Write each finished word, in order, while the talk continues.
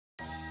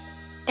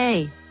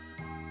A.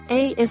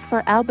 A is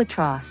for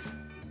albatross.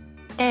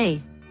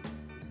 A.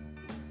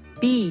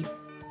 B.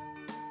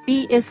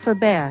 B is for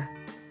bear.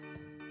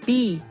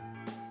 B.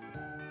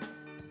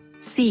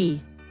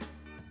 C.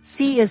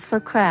 C is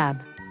for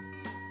crab.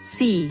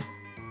 C.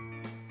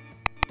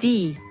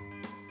 D.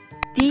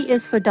 D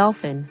is for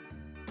dolphin.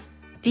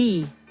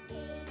 D.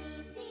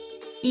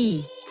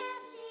 E.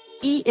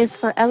 E is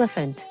for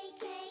elephant.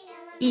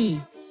 E.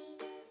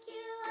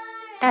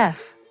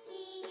 F.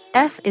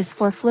 F is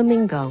for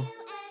flamingo.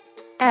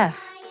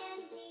 F.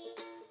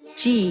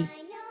 G.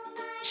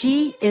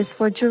 G is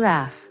for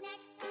giraffe.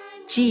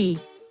 G.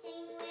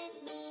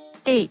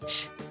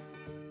 H.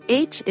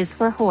 H is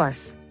for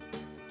horse.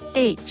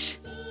 H.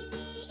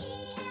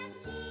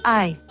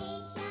 I.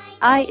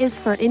 I is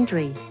for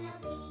injury.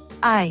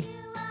 I.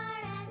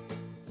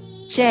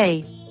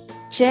 J.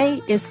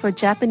 J is for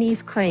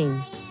Japanese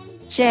crane.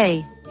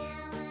 J.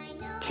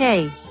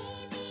 K.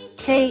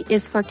 K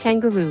is for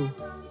kangaroo.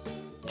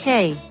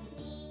 K.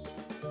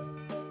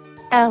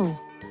 L.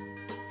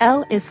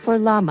 L is for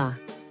llama.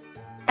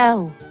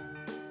 L.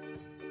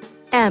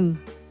 M.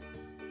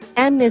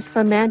 M is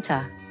for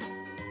manta.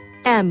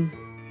 M.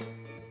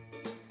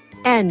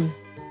 N.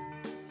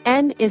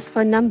 N is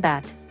for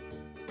numbat.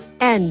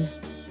 N.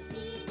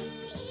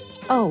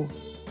 O.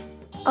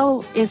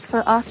 O is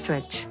for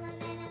ostrich.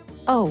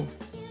 O.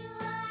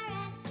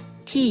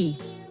 P.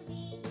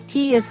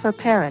 P is for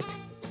parrot.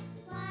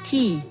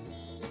 P.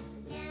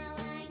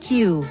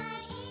 Q.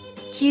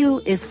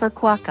 Q is for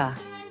quokka.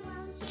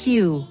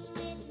 Q.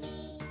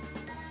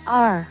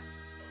 R.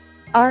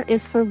 R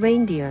is for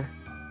reindeer.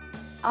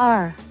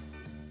 R.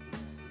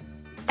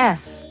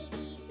 S.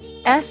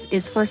 S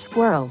is for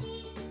squirrel.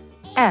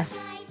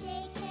 S.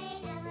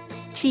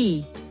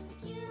 T.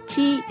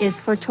 T is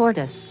for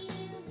tortoise.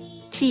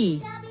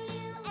 T.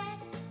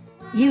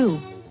 U.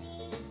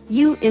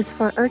 U is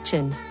for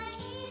urchin.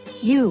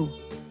 U.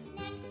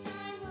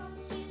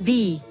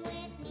 V.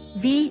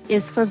 V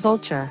is for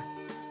vulture.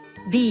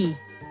 V.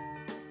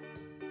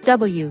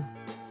 W.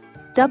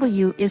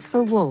 W is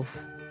for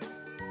wolf.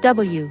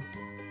 W.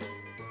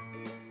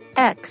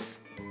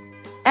 X.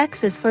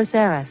 X is for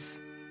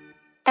Xerus.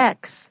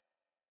 X.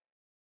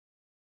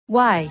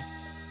 Y.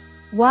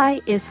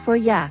 Y is for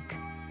yak.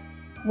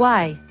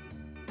 Y.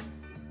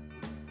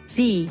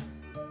 Z.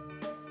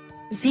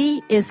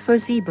 Z is for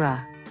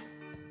zebra.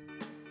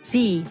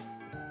 Z.